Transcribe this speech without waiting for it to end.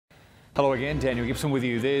Hello again, Daniel Gibson with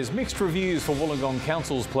you. There's mixed reviews for Wollongong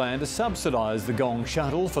Council's plan to subsidise the Gong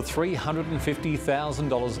shuttle for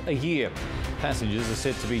 $350,000 a year. Passengers are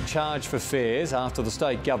set to be charged for fares after the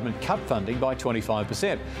state government cut funding by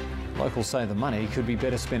 25%. Locals say the money could be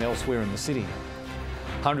better spent elsewhere in the city.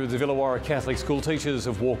 Hundreds of Illawarra Catholic school teachers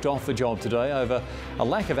have walked off the job today over a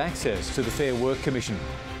lack of access to the Fair Work Commission.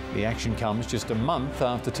 The action comes just a month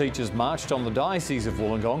after teachers marched on the Diocese of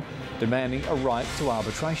Wollongong demanding a right to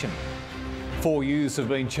arbitration. 4 youths have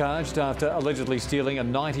been charged after allegedly stealing a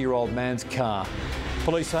 90-year-old man's car.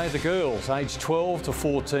 Police say the girls, aged 12 to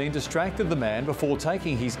 14, distracted the man before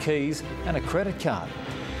taking his keys and a credit card.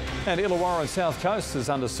 And Illawarra and South Coast is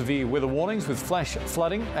under severe weather warnings with flash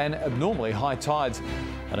flooding and abnormally high tides.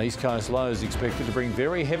 An East Coast low is expected to bring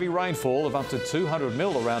very heavy rainfall of up to 200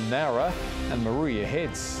 mil around Nowra and Maruya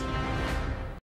Heads.